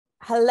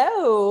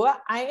Hello,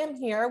 I am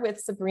here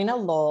with Sabrina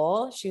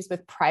Lowell. She's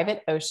with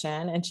Private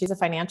Ocean and she's a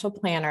financial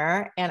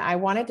planner. And I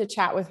wanted to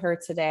chat with her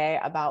today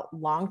about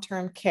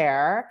long-term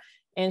care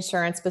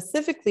insurance,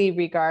 specifically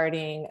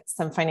regarding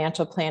some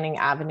financial planning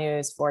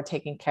avenues for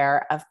taking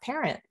care of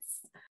parents.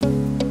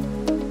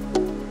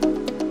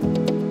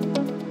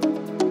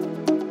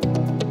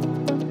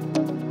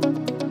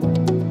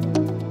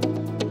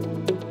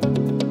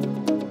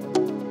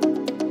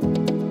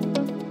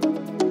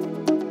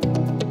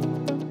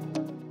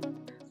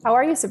 How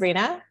are you,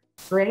 Sabrina?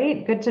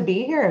 Great. Good to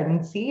be here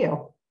and see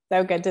you.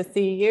 So good to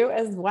see you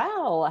as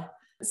well.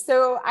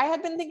 So I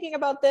had been thinking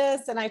about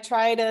this and I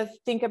try to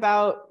think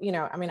about,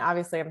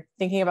 obviously I'm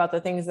thinking about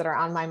the things that are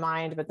on my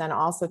mind, but then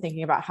also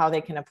thinking about how they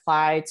can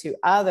apply to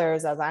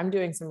others as I'm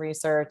doing some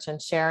research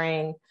and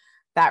sharing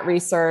that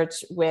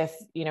research with,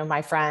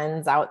 my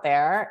friends out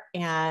there.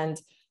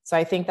 And so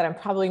I think that I'm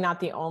probably not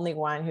the only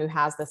one who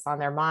has this on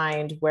their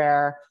mind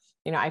where,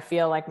 I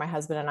feel like my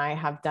husband and I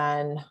have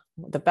done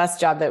the best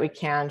job that we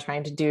can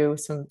trying to do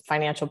some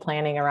financial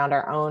planning around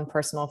our own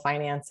personal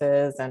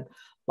finances and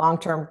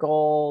long-term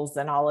goals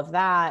and all of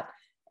that.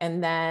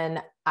 And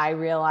then I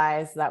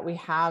realized that we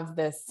have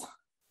this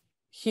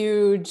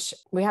huge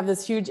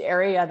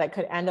area that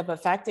could end up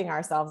affecting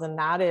ourselves. And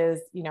that is,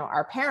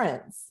 our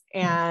parents.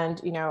 And,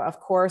 of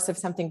course, if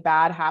something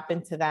bad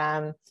happened to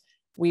them,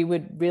 we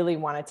would really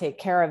want to take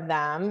care of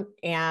them.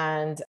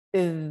 And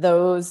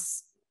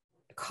those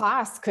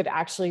costs could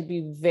actually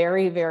be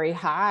very, very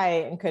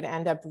high and could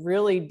end up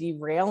really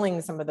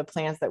derailing some of the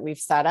plans that we've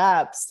set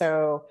up.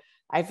 So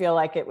I feel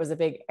like it was a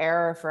big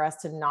error for us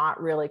to not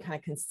really kind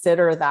of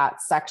consider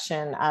that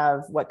section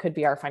of what could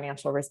be our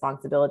financial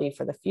responsibility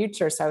for the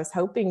future. So I was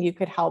hoping you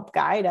could help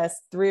guide us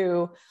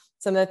through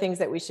some of the things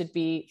that we should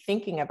be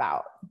thinking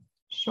about.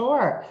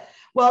 Sure.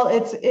 Well,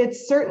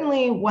 it's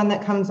certainly one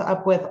that comes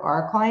up with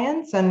our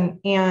clients.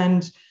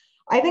 And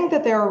I think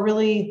that there are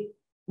really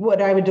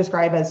what I would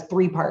describe as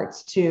three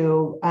parts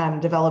to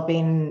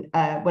developing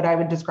what I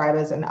would describe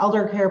as an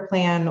elder care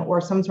plan or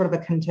some sort of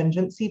a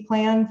contingency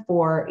plan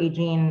for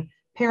aging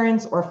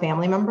parents or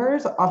family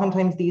members.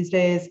 Oftentimes these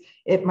days,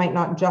 it might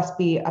not just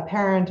be a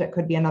parent, it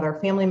could be another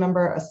family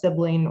member, a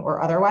sibling,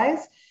 or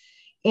otherwise.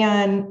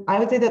 And I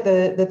would say that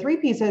the three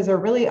pieces are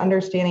really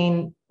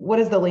understanding what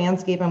is the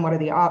landscape and what are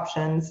the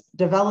options,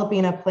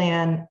 developing a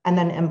plan, and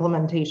then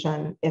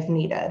implementation if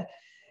needed.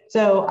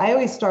 So I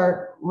always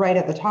start right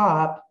at the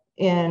top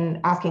in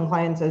asking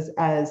clients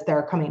as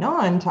they're coming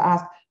on to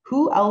ask,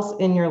 who else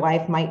in your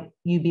life might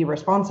you be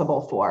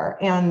responsible for?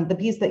 And the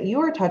piece that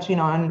you are touching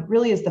on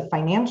really is the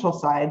financial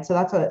side. So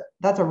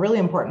that's a really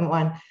important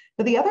one.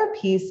 But the other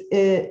piece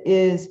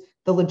is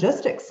the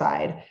logistics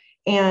side.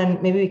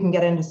 And maybe we can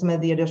get into some of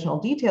the additional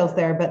details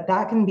there, but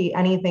that can be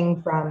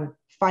anything from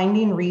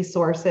finding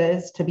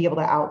resources to be able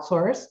to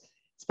outsource,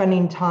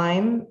 spending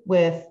time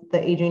with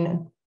the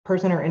aging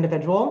person or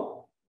individual,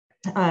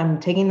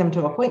 taking them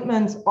to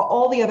appointments,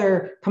 all the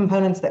other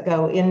components that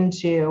go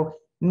into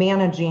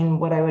managing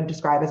what I would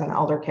describe as an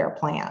elder care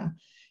plan.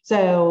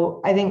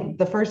 So I think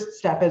the first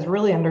step is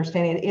really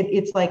understanding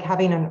it's like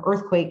having an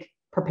earthquake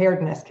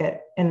preparedness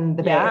kit in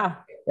the Bay,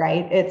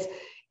 right?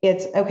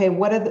 It's okay,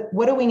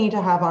 what do we need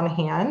to have on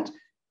hand?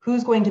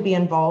 Who's going to be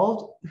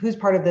involved? Who's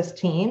part of this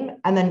team?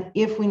 And then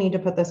if we need to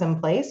put this in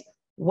place,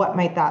 what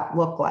might that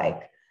look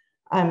like?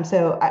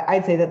 So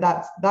I'd say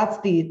that's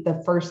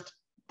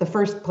the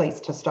first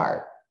place to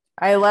start.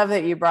 I love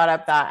that you brought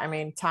up that. I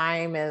mean,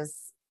 time is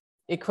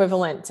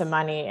equivalent to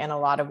money in a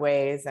lot of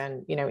ways.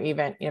 And,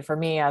 even, for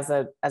me as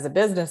a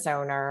business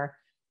owner,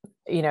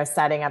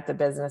 setting up the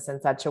business in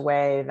such a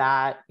way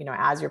that,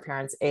 as your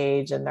parents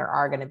age and there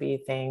are going to be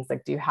things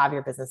like, do you have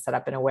your business set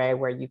up in a way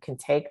where you can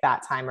take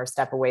that time or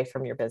step away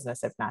from your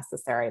business if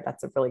necessary?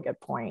 That's a really good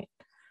point.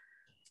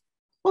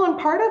 Well, and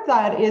part of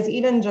that is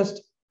even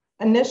just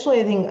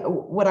initially, I think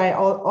what I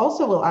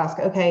also will ask,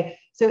 okay,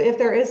 so if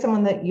there is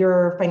someone that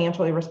you're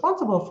financially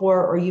responsible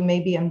for, or you may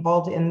be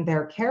involved in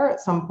their care at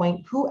some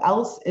point, who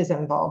else is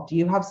involved? Do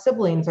you have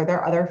siblings? Are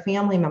there other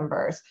family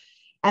members?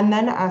 And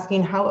then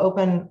asking how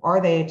open are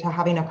they to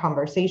having a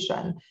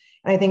conversation?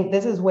 And I think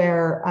this is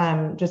where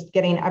just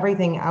getting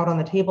everything out on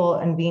the table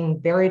and being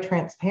very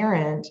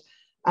transparent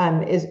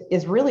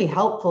is really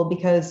helpful,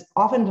 because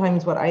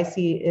oftentimes what I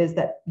see is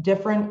that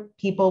different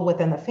people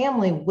within the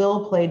family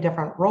will play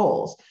different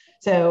roles.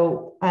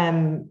 So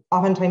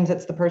oftentimes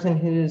it's the person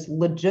who's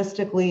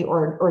logistically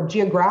or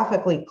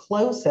geographically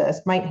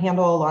closest might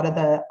handle a lot of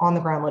the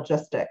on-the-ground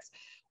logistics,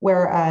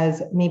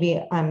 whereas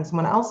maybe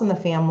someone else in the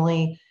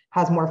family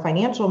has more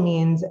financial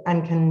means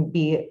and can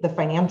be the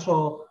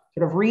financial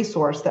sort of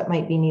resource that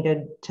might be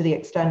needed to the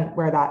extent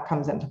where that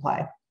comes into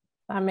play.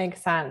 That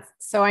makes sense.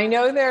 So I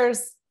know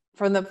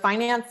from the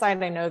finance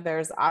side, I know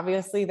there's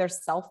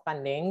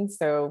self-funding.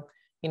 So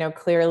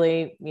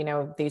clearly,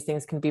 these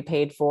things can be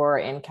paid for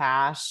in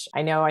cash.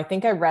 I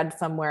think I read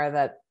somewhere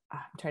that I'm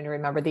trying to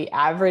remember the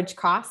average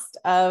cost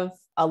of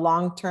a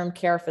long-term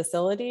care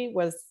facility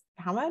was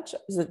how much?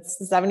 Is it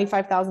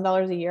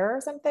 $75,000 a year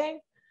or something?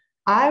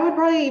 I would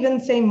probably even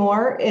say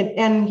more.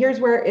 And here's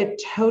where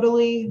it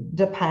totally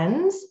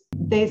depends.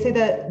 They say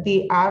that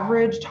the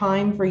average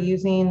time for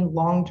using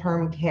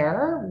long-term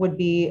care would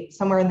be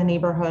somewhere in the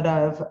neighborhood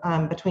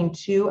of between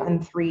 2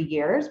 and 3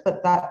 years,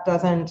 but that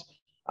doesn't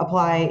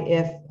apply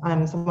if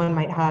someone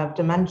might have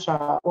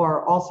dementia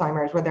or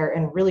Alzheimer's, where they're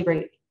in really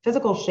great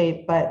physical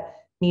shape, but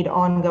need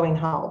ongoing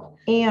help.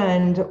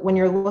 And when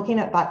you're looking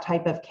at that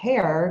type of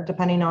care,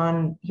 depending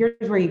on,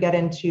 here's where you get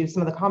into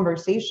some of the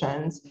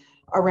conversations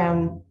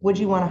around, would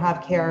you want to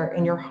have care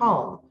in your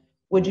home?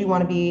 Would you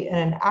want to be in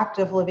an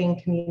active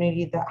living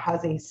community that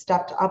has a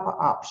stepped up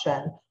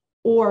option?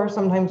 Or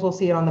sometimes we'll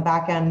see it on the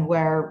back end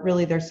where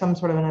really there's some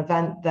sort of an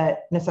event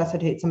that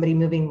necessitates somebody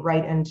moving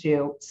right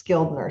into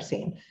skilled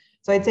nursing.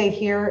 So I'd say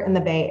here in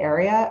the Bay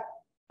Area,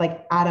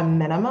 like at a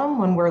minimum,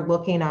 when we're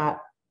looking at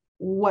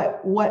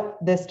what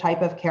this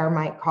type of care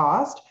might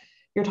cost,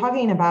 you're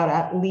talking about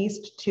at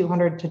least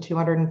 $200 to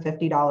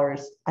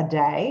 $250 a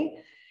day.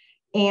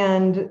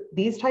 And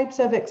these types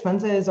of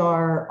expenses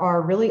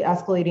are really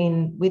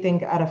escalating, we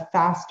think, at a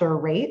faster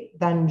rate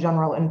than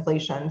general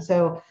inflation.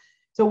 So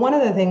one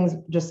of the things,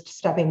 just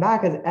stepping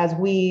back, is as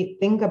we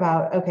think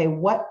about, okay,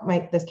 what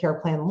might this care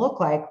plan look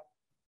like?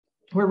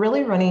 We're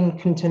really running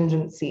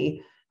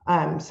contingency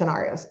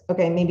scenarios.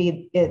 Okay,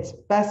 maybe it's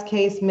best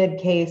case, mid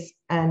case,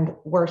 and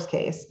worst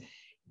case,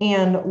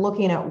 and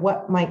looking at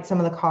what might some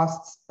of the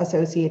costs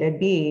associated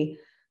be.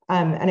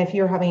 And if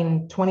you're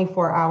having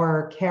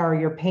 24-hour care,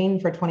 you're paying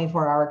for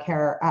 24-hour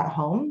care at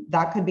home,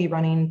 that could be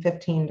running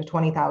 $15,000 to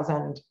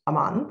 $20,000 a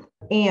month.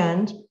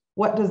 And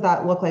what does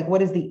that look like?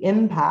 What is the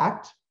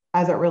impact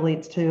as it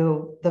relates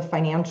to the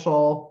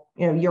financial,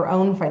 your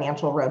own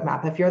financial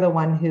roadmap, if you're the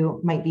one who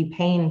might be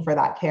paying for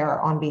that care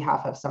on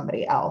behalf of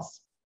somebody else?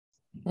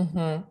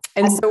 Mm-hmm.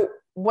 And so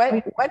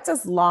what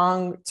does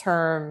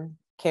long-term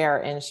care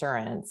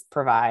insurance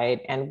provide,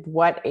 and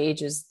what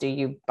ages do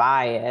you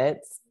buy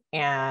it?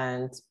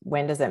 And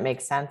when does it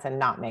make sense and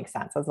not make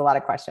sense? That's a lot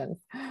of questions.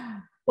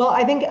 Well,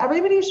 I think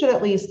everybody should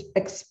at least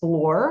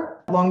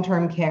explore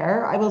long-term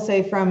care. I will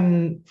say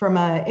from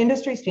an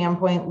industry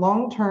standpoint,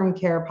 long-term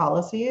care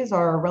policies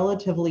are a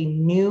relatively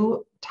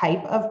new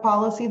type of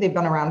policy. They've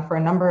been around for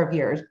a number of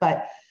years,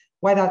 but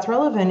why that's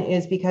relevant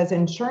is because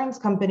insurance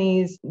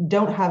companies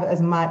don't have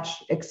as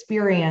much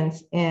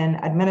experience in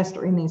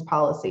administering these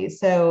policies.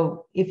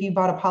 So if you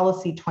bought a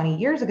policy 20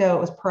 years ago,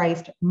 it was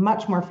priced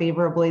much more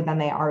favorably than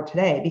they are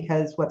today,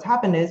 because what's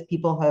happened is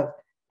people have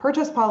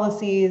purchased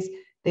policies,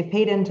 they've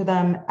paid into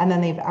them, and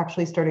then they've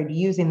actually started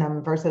using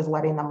them versus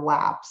letting them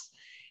lapse.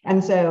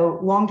 And so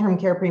long-term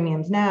care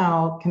premiums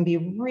now can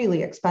be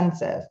really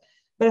expensive.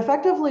 But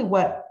effectively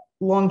what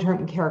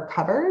long-term care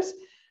covers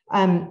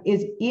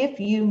is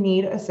if you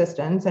need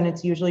assistance, and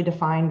it's usually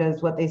defined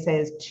as what they say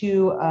is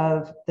 2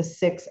 of the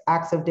 6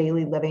 acts of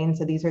daily living.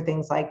 So these are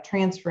things like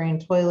transferring,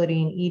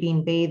 toileting,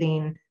 eating,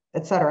 bathing,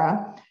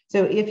 etc.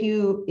 So if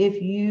you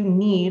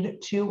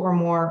need 2 or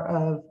more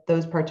of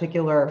those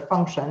particular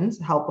functions,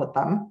 help with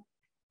them,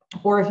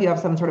 or if you have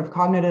some sort of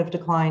cognitive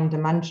decline,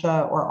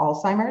 dementia, or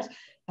Alzheimer's,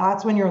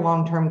 that's when your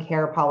long-term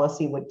care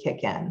policy would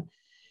kick in.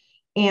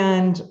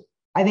 And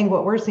I think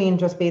what we're seeing,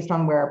 just based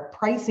on where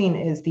pricing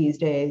is these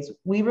days,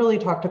 we really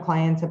talk to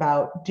clients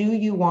about, do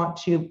you want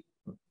to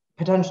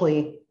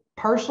potentially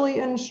partially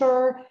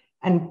insure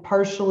and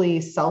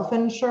partially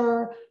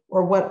self-insure,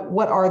 or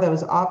what are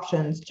those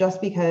options?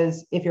 Just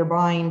because if you're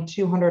buying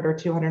 $200 or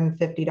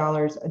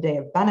 $250 a day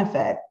of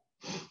benefit,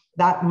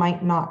 that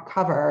might not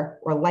cover,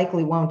 or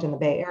likely won't in the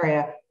Bay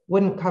Area,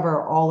 wouldn't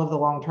cover all of the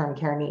long-term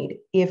care need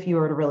if you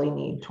were to really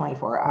need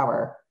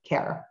 24-hour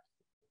care.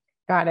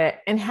 Got it.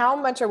 And how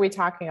much are we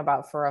talking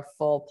about for a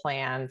full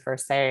plan for,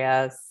 say,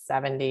 a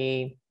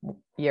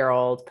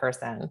 70-year-old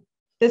person?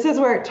 This is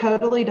where it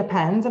totally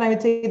depends. And I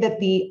would say that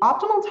the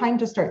optimal time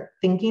to start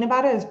thinking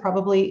about it is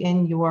probably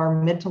in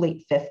your mid to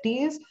late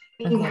 50s.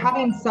 Mm-hmm.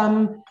 Having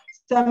some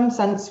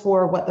sense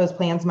for what those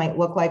plans might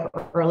look like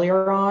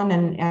earlier on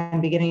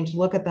and beginning to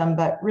look at them,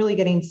 but really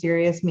getting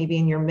serious maybe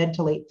in your mid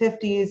to late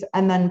 50s.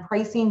 And then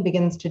pricing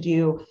begins to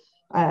do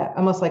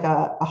almost like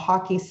a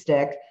hockey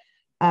stick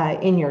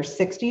in your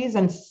 60s,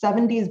 and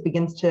 70s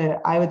begins to,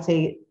 I would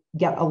say,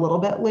 get a little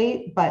bit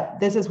late. But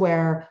this is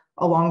where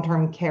a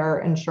long-term care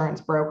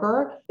insurance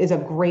broker is a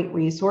great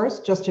resource,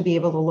 just to be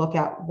able to look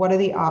at what are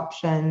the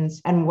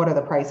options and what are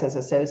the prices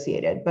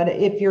associated. But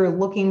if you're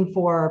looking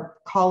for,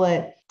 call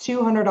it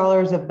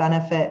 $200 of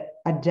benefit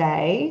a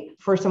day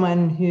for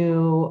someone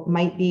who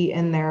might be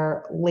in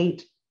their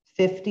late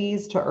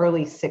 50s to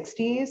early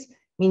 60s, I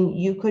mean,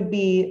 you could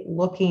be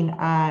looking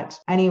at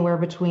anywhere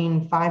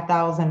between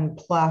 $5,000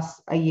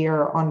 plus a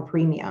year on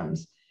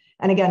premiums.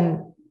 And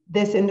again,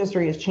 this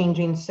industry is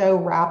changing so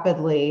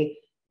rapidly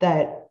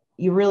that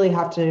you really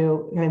have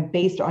to,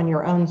 based on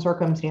your own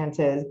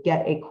circumstances,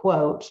 get a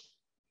quote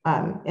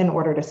in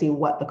order to see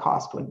what the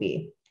cost would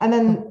be. And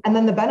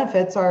then the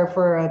benefits are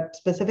for a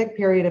specific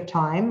period of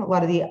time. A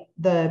lot of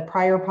the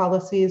prior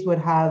policies would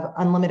have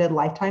unlimited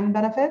lifetime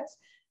benefits.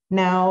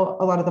 Now,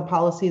 a lot of the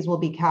policies will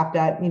be capped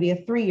at maybe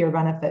a 3-year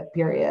benefit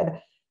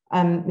period.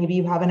 Maybe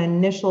you have an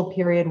initial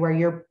period where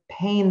you're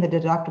paying the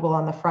deductible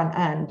on the front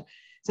end.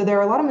 So there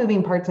are a lot of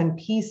moving parts and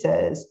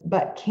pieces,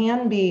 but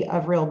can be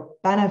of real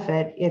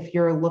benefit if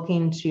you're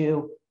looking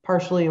to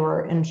partially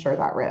or insure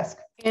that risk.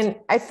 And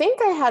I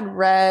think I had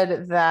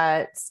read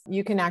that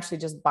you can actually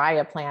just buy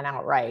a plan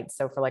outright.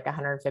 So for like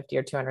 $150,000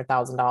 or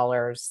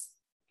 $200,000,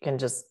 you can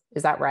just,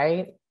 is that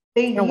right?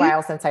 It's been a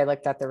while since I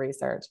looked at the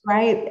research.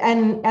 Right.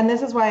 And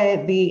this is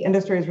why the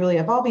industry is really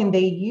evolving.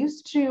 They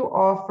used to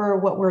offer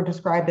what were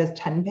described as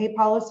 10-pay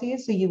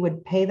policies. So you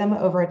would pay them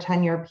over a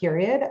 10-year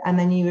period, and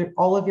then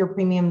all of your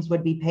premiums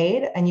would be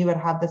paid and you would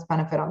have this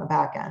benefit on the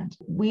back end.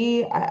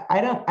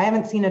 I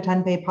haven't seen a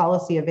 10-pay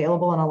policy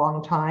available in a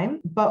long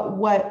time, but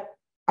what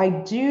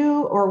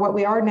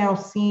we are now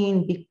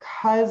seeing,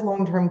 because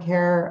long-term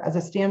care as a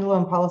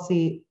standalone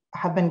policy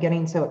have been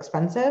getting so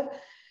expensive,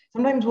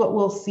 sometimes what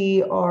we'll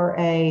see are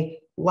a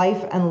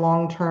life and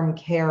long-term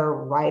care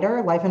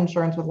rider, life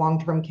insurance with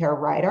long-term care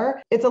rider.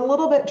 It's a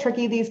little bit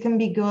tricky. These can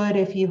be good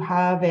if you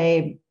have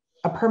a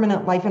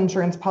permanent life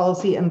insurance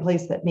policy in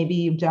place that maybe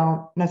you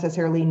don't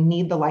necessarily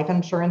need the life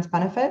insurance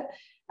benefit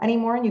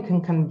anymore, and you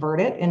can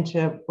convert it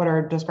into what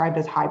are described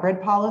as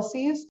hybrid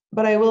policies.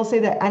 But I will say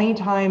that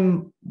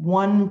anytime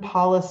one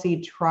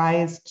policy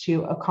tries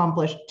to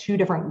accomplish two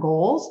different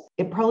goals,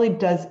 it probably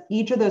does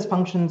each of those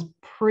functions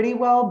pretty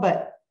well,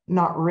 but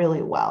not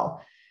really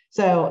well.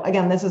 So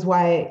again, this is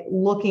why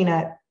looking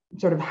at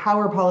sort of how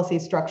are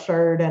policies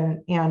structured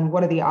and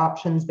what are the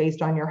options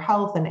based on your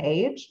health and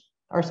age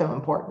are so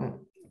important.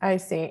 I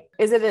see.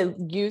 Is it a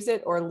use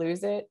it or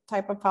lose it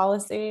type of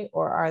policy,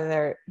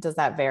 or does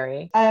that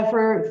vary?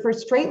 For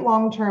straight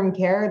long-term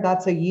care,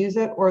 that's a use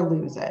it or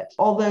lose it.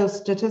 Although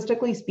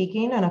statistically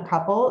speaking, in a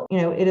couple,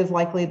 it is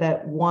likely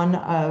that one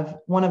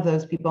of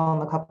those people in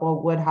the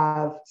couple would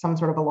have some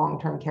sort of a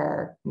long-term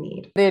care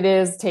need. It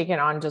is taken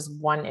on just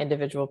one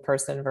individual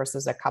person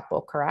versus a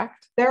couple,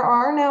 correct? There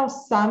are now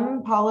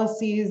some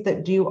policies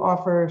that do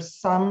offer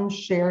some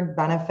shared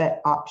benefit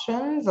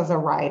options as a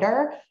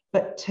rider,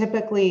 but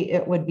typically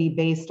it would be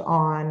based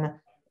on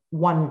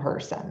one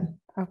person.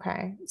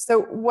 Okay.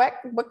 So what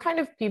kind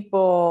of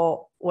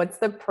people, what's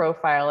the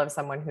profile of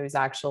someone who's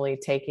actually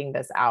taking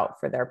this out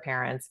for their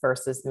parents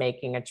versus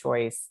making a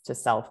choice to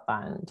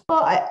self-fund?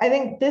 Well, I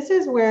think this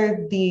is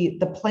where the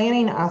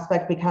planning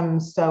aspect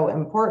becomes so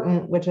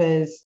important, which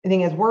is, I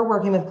think, as we're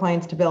working with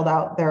clients to build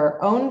out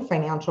their own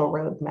financial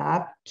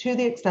roadmap, to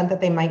the extent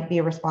that they might be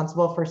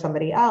responsible for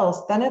somebody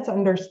else, then it's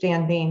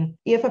understanding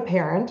if a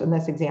parent, in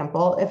this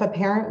example, if a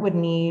parent would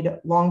need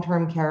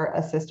long-term care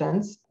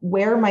assistance,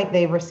 where might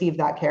they receive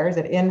that care? Is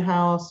it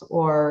in-house,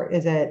 or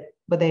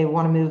would they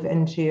want to move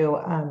into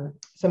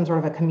some sort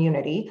of a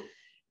community?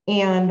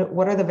 And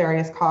what are the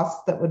various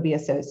costs that would be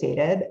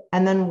associated?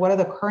 And then what are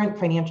the current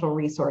financial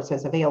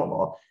resources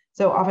available?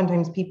 So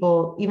oftentimes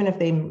people, even if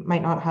they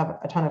might not have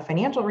a ton of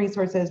financial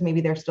resources,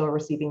 maybe they're still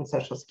receiving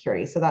Social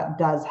Security. So that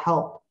does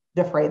help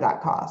defray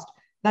that cost.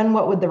 Then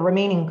what would the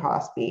remaining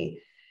cost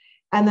be?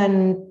 And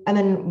then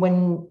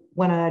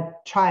when a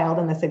child,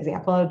 in this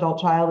example, an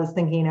adult child, is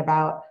thinking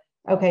about,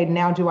 okay,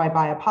 now do I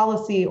buy a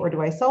policy or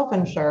do I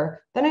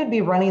self-insure? Then I'd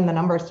be running the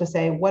numbers to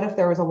say, what if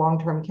there was a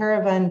long-term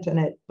care event and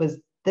it was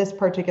this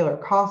particular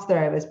cost that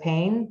I was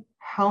paying?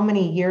 How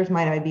many years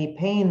might I be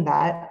paying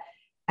that?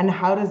 And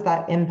how does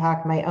that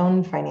impact my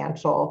own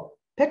financial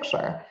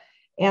picture?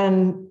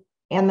 And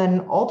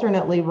then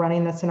alternately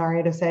running the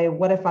scenario to say,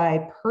 what if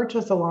I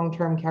purchase a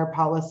long-term care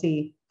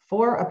policy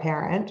for a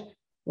parent?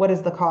 What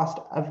is the cost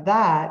of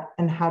that?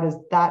 And how does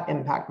that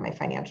impact my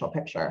financial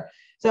picture?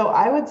 So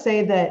I would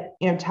say that,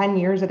 10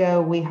 years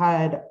ago, we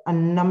had a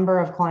number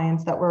of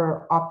clients that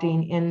were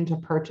opting into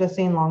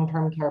purchasing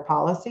long-term care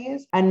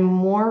policies. And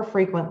more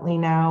frequently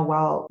now,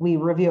 while we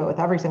review it with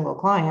every single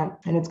client,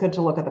 and it's good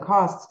to look at the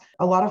costs,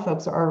 a lot of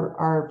folks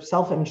are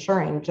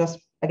self-insuring just,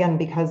 again,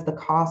 because the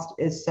cost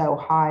is so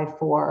high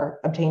for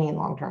obtaining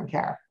long-term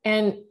care.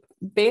 And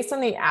based on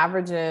the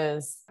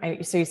averages,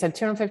 so you said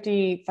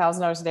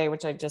 $250,000 a day, or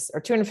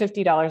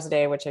 $250 a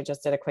day, which I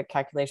just did a quick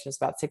calculation, is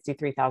about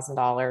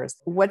 $63,000.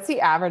 What's the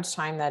average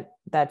time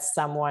that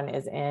someone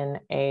is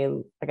in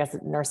I guess,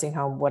 nursing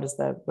home? What is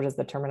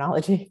the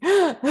terminology?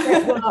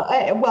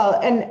 Well,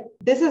 and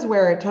this is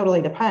where it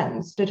totally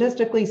depends.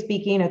 Statistically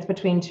speaking, it's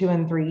between 2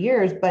 and 3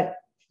 years, but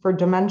for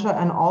dementia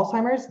and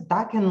Alzheimer's,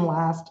 that can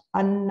last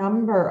a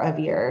number of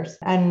years.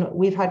 And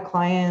we've had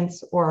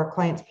clients or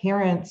clients'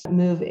 parents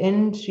move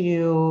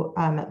into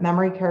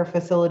memory care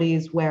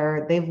facilities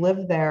where they've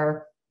lived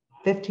there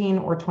 15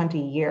 or 20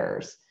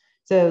 years.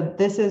 So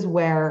this is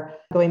where,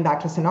 going back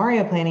to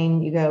scenario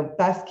planning, you go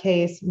best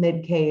case,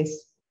 mid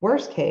case,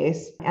 worst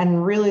case,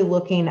 and really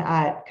looking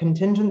at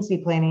contingency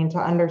planning to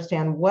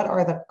understand what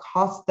are the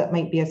costs that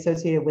might be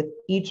associated with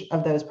each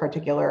of those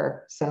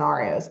particular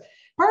scenarios.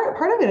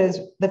 Part of it is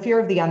the fear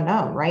of the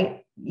unknown,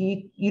 right?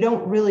 You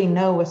don't really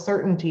know with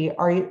certainty,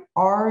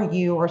 are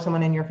you or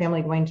someone in your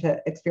family going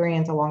to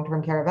experience a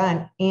long-term care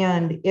event?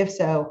 And if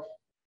so,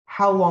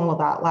 how long will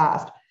that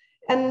last?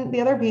 And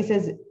the other piece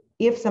is,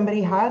 if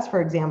somebody has,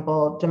 for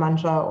example,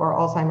 dementia or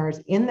Alzheimer's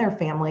in their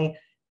family,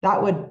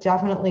 that would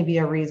definitely be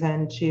a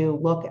reason to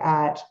look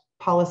at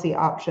policy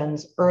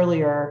options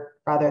earlier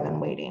rather than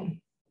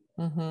waiting.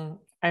 Mm-hmm.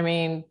 I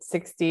mean,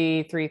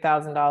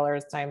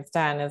 $63,000 times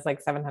 10 is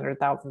like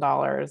 $700,000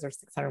 or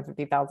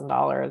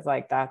 $650,000.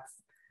 Like that's.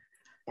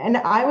 And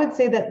I would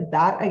say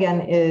that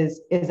again is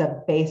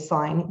a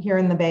baseline here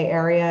in the Bay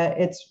Area.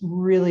 It's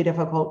really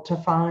difficult to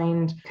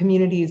find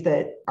communities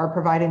that are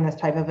providing this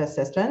type of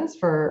assistance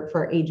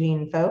for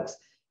aging folks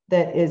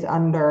that is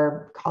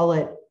under, call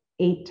it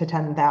 8 to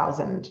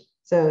 10,000.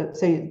 So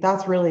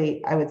that's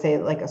really, I would say,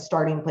 like a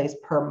starting place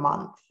per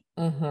month.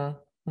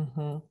 Mm-hmm.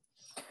 Mm-hmm.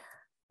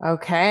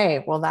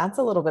 Okay. Well, that's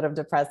a little bit of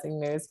depressing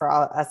news for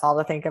us all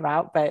to think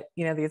about, but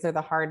these are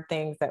the hard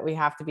things that we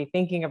have to be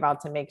thinking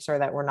about to make sure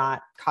that we're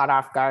not caught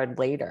off guard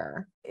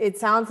later. It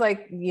sounds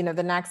like,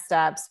 the next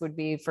steps would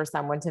be for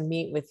someone to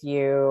meet with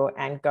you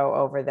and go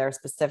over their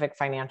specific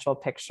financial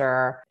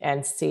picture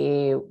and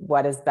see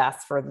what is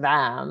best for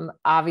them.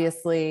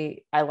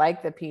 Obviously, I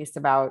like the piece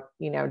about,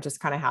 just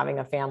kind of having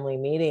a family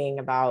meeting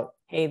about,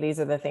 hey, these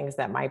are the things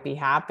that might be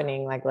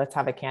happening. Like, let's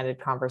have a candid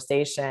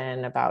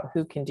conversation about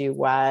who can do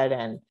what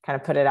and kind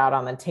of put it out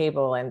on the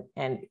table and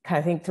kind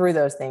of think through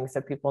those things so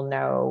people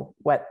know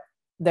what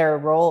their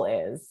role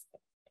is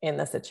in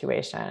the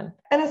situation.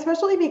 And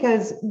especially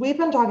because we've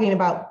been talking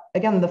about,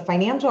 again, the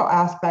financial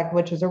aspect,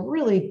 which is a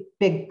really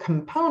big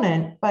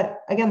component,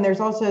 but again, there's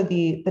also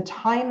the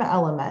time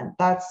element.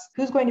 That's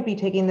who's going to be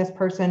taking this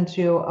person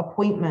to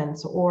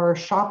appointments or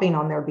shopping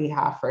on their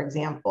behalf, for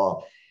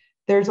example.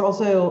 There's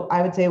also,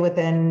 I would say,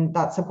 within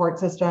that support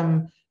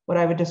system, what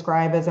I would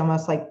describe as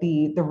almost like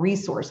the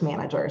resource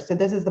manager. So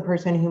this is the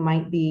person who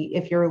might be,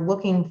 if you're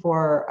looking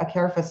for a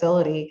care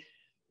facility,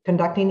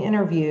 conducting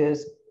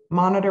interviews,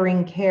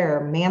 monitoring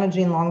care,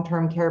 managing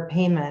long-term care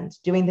payments,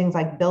 doing things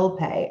like bill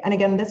pay. And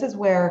again, this is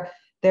where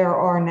there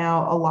are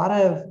now a lot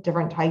of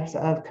different types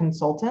of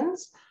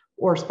consultants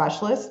or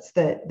specialists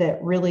that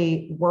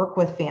really work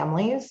with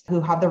families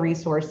who have the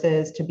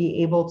resources to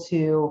be able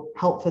to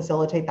help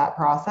facilitate that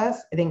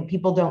process. I think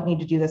people don't need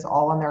to do this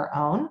all on their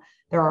own.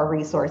 There are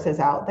resources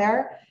out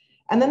there.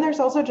 And then there's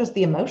also just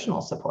the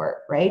emotional support,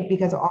 right?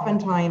 Because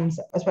oftentimes,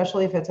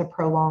 especially if it's a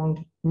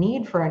prolonged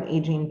need for an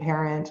aging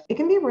parent, it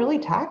can be really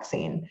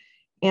taxing.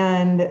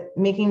 And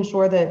making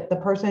sure that the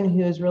person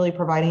who is really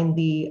providing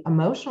the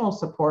emotional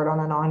support on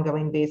an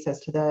ongoing basis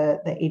to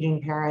the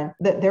aging parent,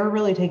 that they're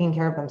really taking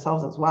care of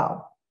themselves as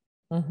well.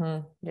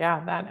 Mm-hmm.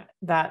 Yeah,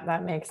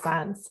 that makes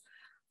sense.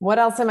 What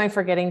else am I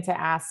forgetting to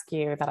ask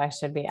you that I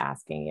should be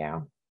asking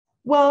you?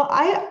 Well,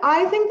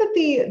 I think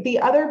that the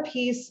other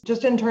piece,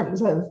 just in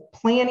terms of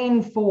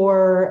planning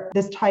for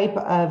this type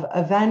of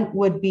event,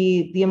 would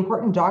be the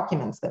important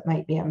documents that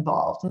might be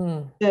involved.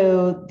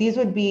 So these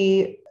would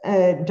be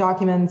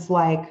documents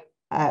like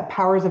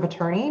powers of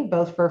attorney,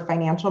 both for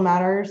financial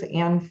matters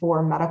and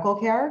for medical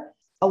care.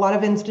 A lot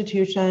of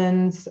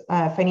institutions,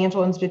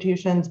 financial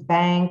institutions,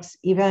 banks,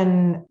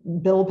 even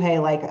bill pay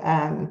like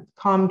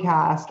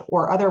Comcast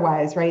or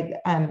otherwise, right,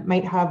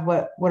 might have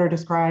what are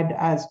described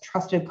as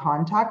trusted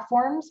contact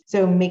forms.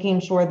 So making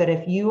sure that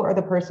if you are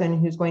the person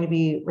who's going to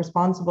be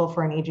responsible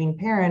for an aging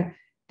parent,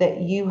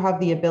 that you have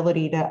the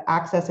ability to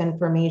access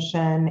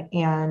information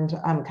and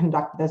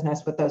conduct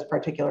business with those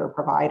particular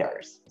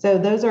providers. So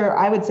those are,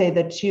 I would say,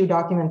 the two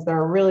documents that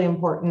are really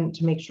important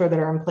to make sure that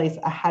are in place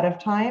ahead of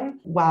time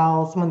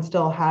while someone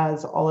still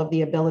has all of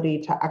the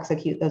ability to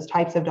execute those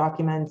types of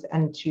documents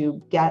and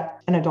to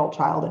get an adult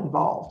child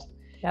involved.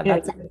 Yeah,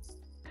 that's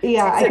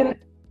I can.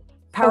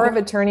 Power of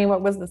attorney.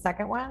 What was the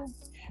second one?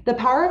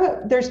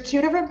 There's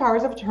two different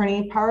powers of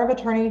attorney: power of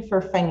attorney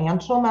for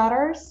financial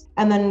matters,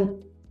 and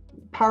then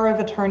power of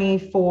attorney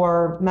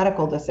for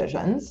medical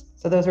decisions.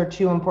 So those are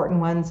two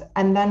important ones.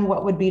 And then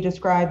what would be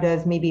described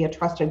as maybe a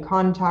trusted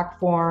contact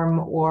form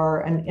or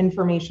an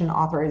information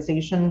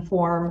authorization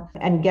form,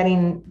 and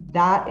getting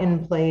that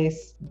in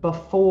place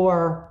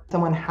before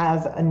someone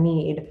has a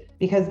need,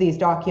 because these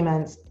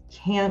documents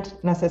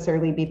can't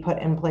necessarily be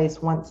put in place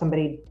once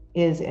somebody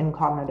is in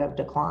cognitive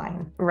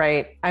decline.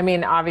 Right. I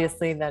mean,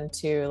 obviously then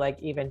too, like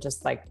even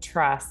just like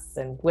trusts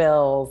and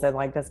wills, and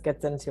like this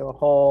gets into a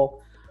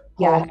whole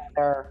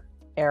other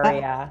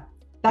area.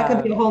 That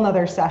could be a whole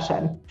nother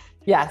session.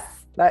 Yes,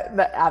 that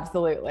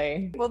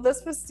absolutely. Well,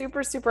 this was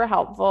super, super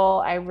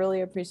helpful. I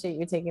really appreciate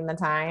you taking the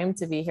time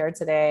to be here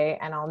today.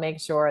 And I'll make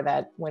sure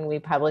that when we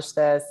publish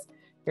this,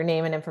 your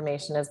name and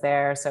information is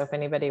there. So if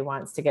anybody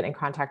wants to get in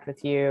contact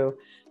with you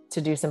to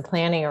do some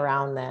planning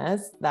around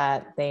this,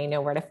 that they know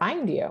where to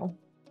find you.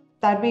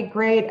 That'd be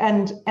great.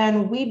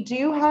 And we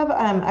do have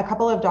a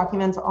couple of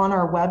documents on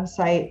our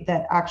website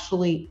that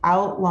actually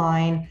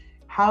outline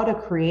how to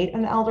create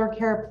an elder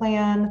care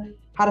plan,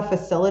 how to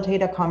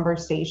facilitate a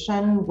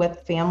conversation with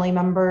family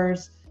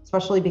members,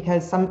 especially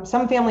because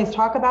some families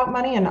talk about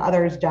money and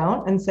others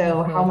don't. And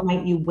so how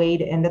might you wade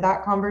into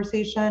that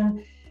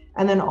conversation?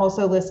 And then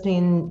also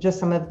listing just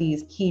some of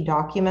these key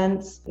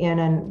documents in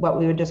what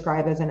we would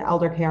describe as an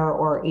elder care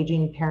or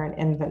aging parent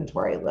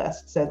inventory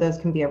list. So those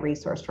can be a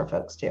resource for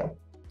folks too.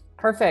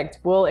 Perfect.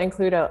 We'll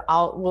include a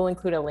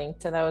link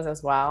to those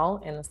as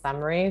well in the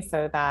summary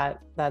so that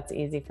that's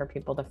easy for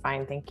people to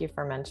find. Thank you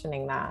for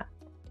mentioning that.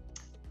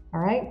 All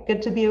right.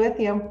 Good to be with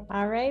you.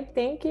 All right.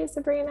 Thank you,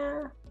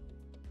 Sabrina.